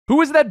Who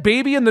is that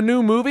baby in the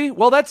new movie?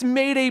 Well, that's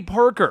Mayday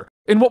Parker.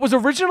 In what was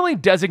originally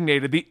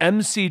designated the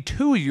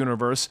MC2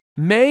 universe,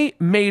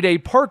 Mayday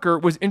Parker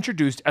was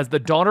introduced as the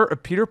daughter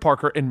of Peter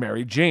Parker and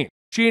Mary Jane.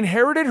 She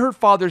inherited her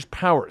father's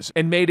powers,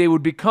 and Mayday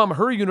would become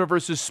her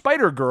universe's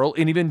Spider-Girl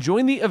and even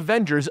join the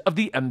Avengers of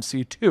the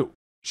MC2.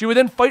 She would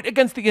then fight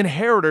against the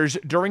Inheritors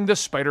during the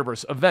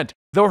Spider-Verse event,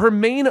 though her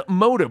main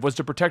motive was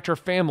to protect her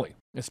family,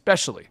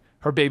 especially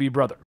her baby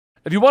brother.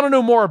 If you want to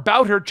know more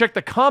about her, check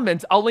the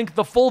comments. I'll link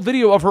the full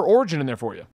video of her origin in there for you.